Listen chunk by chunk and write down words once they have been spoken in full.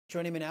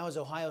Joining me now is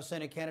Ohio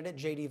Senate candidate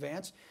JD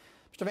Vance.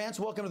 Mr. Vance,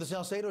 welcome to the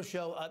Salcedo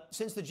Show.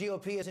 Since the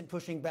GOP isn't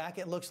pushing back,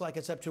 it looks like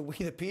it's up to we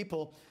the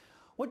people.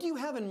 What do you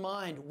have in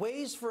mind?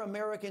 Ways for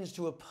Americans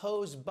to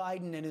oppose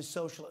Biden and his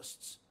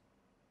socialists?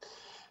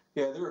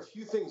 Yeah, there are a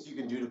few things you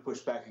can do to push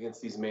back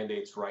against these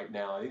mandates right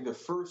now. I think the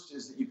first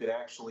is that you could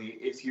actually,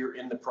 if you're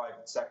in the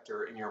private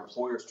sector and your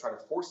employer is trying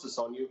to force this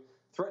on you,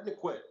 threaten to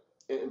quit.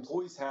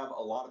 Employees have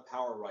a lot of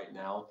power right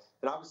now,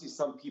 and obviously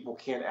some people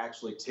can't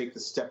actually take the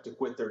step to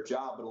quit their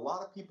job, but a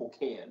lot of people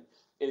can.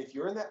 And if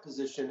you're in that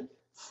position,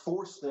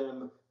 force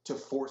them to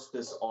force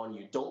this on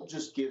you. Don't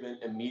just give in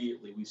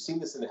immediately. We've seen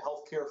this in the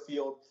healthcare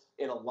field,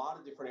 in a lot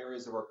of different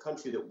areas of our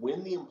country, that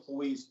when the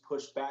employees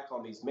push back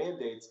on these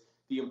mandates,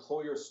 the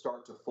employers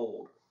start to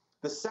fold.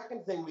 The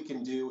second thing we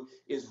can do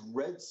is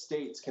red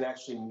states can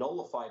actually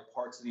nullify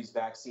parts of these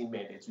vaccine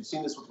mandates. We've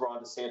seen this with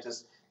Ron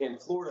DeSantis in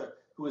Florida,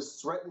 who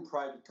has threatened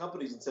private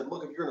companies and said,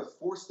 look, if you're going to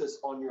force this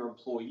on your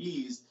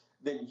employees,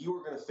 then you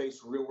are going to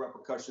face real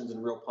repercussions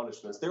and real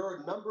punishments. There are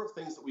a number of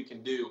things that we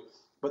can do.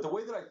 But the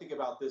way that I think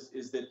about this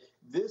is that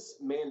this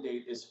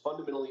mandate is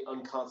fundamentally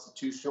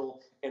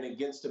unconstitutional and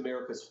against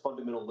America's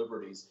fundamental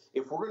liberties.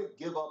 If we're going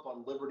to give up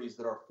on liberties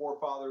that our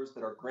forefathers,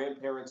 that our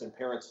grandparents and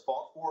parents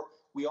fought for,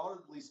 we ought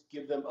to at least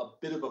give them a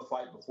bit of a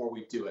fight before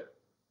we do it.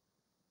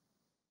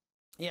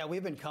 Yeah,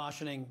 we've been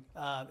cautioning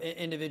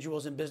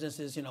individuals and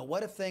businesses,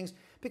 what if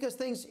because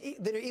things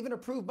that are even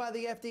approved by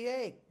the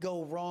FDA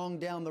go wrong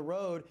down the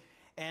road,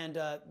 and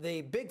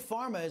the big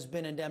pharma has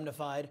been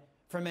indemnified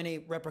from any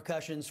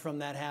repercussions from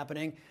that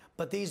happening.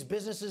 But these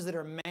businesses that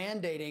are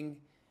mandating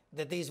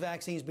that these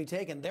vaccines be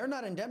taken, they're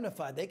not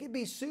indemnified. They could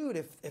be sued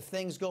if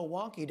things go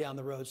wonky down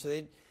the road. So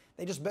they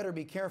just better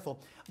be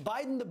careful.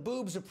 Biden, the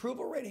boob's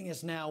approval rating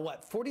is now,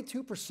 what,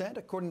 42%,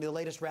 according to the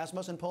latest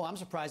Rasmussen poll? I'm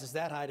surprised it's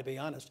that high, to be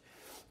honest.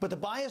 But the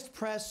biased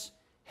press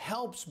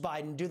helps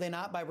Biden, do they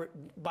not,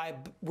 by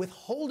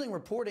withholding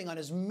reporting on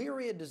his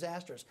myriad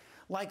disasters,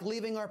 like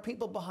leaving our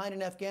people behind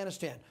in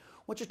Afghanistan.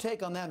 What's your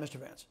take on that, Mr.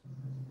 Vance?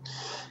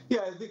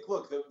 Yeah, I think,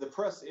 look, the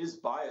press is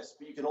biased,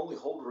 but you can only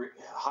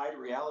hide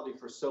reality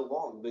for so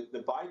long.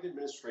 The Biden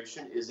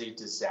administration is a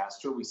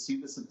disaster. We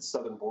see this at the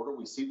southern border.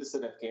 We see this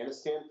in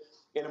Afghanistan.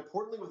 And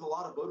importantly, with a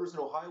lot of voters in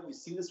Ohio, we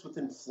see this with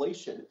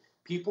inflation.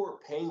 People are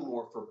paying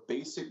more for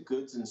basic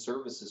goods and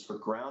services, for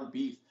ground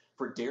beef,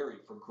 for dairy,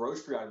 for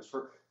grocery items,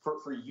 for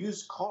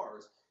used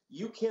cars.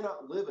 You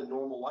cannot live a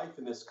normal life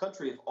in this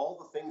country if all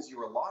the things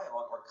you rely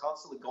on are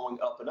constantly going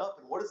up and up.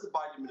 And what is the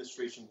Biden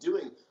administration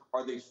doing?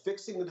 Are they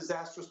fixing the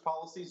disastrous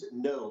policies?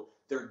 No,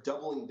 they're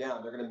doubling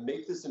down. They're going to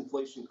make this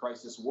inflation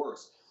crisis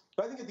worse.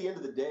 But I think at the end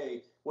of the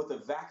day, what the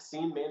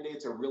vaccine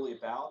mandates are really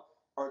about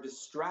are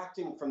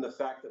distracting from the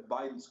fact that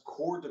Biden's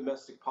core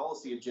domestic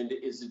policy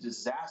agenda is a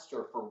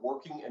disaster for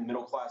working and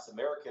middle-class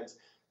Americans.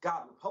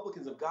 God,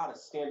 Republicans have got to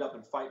stand up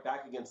and fight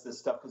back against this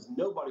stuff, because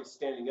nobody's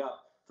standing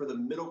up for the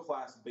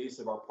middle-class base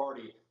of our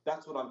party.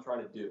 That's what I'm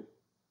trying to do.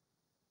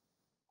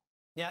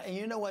 Yeah, and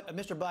you know what?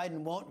 Mr. Biden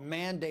won't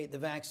mandate the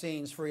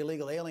vaccines for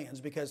illegal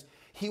aliens because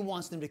he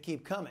wants them to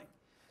keep coming.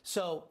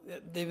 So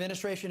the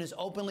administration is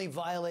openly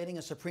violating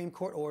a Supreme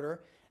Court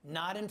order,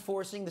 not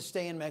enforcing the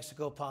stay in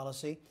Mexico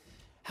policy.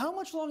 How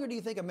much longer do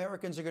you think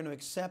Americans are going to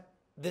accept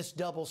this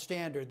double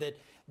standard, that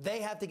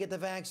they have to get the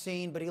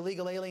vaccine, but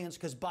illegal aliens,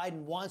 because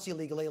Biden wants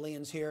illegal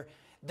aliens here,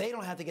 they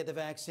don't have to get the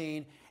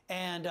vaccine,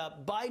 and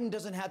Biden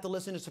doesn't have to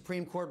listen to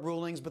Supreme Court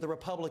rulings, but the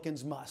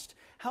Republicans must?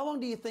 How long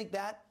do you think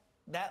that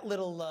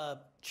little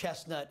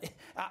chestnut,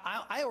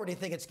 I already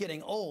think it's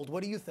getting old.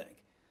 What do you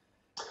think?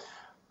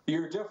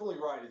 You're definitely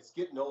right. It's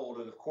getting old.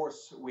 And of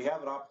course, we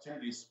have an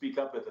opportunity to speak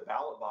up at the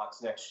ballot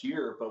box next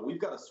year, but we've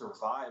got to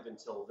survive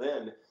until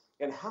then.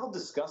 And how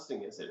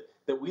disgusting is it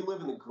that we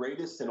live in the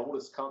greatest and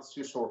oldest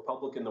constitutional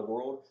republic in the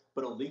world,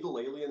 but illegal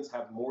aliens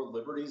have more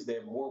liberties, they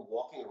have more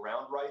walking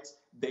around rights,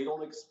 they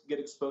don't get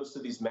exposed to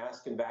these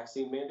mask and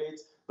vaccine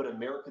mandates, but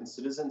American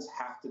citizens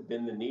have to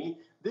bend the knee?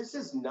 This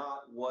is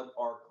not what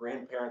our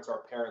grandparents,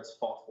 our parents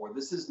fought for.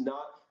 This is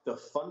not the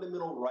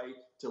fundamental right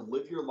to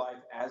live your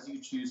life as you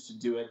choose to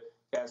do it,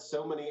 as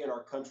so many in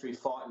our country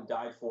fought and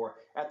died for.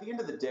 At the end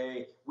of the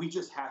day, we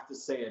just have to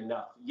say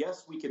enough.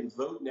 Yes, we can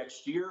vote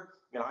next year,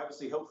 and I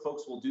obviously hope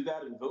folks will do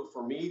that and vote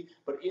for me.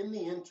 But in the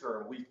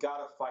interim, we've got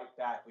to fight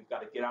back. We've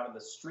got to get out in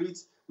the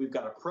streets. We've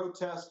got to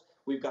protest.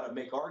 We've got to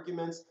make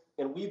arguments.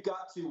 And we've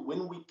got to,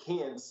 when we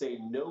can, say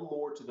no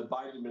more to the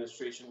Biden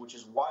administration, which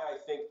is why I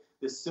think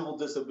this civil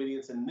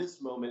disobedience in this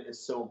moment is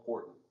so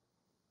important.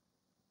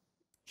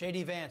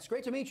 JD Vance,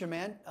 great to meet you,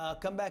 man.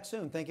 Come back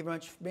soon. Thank you very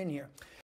much for being here.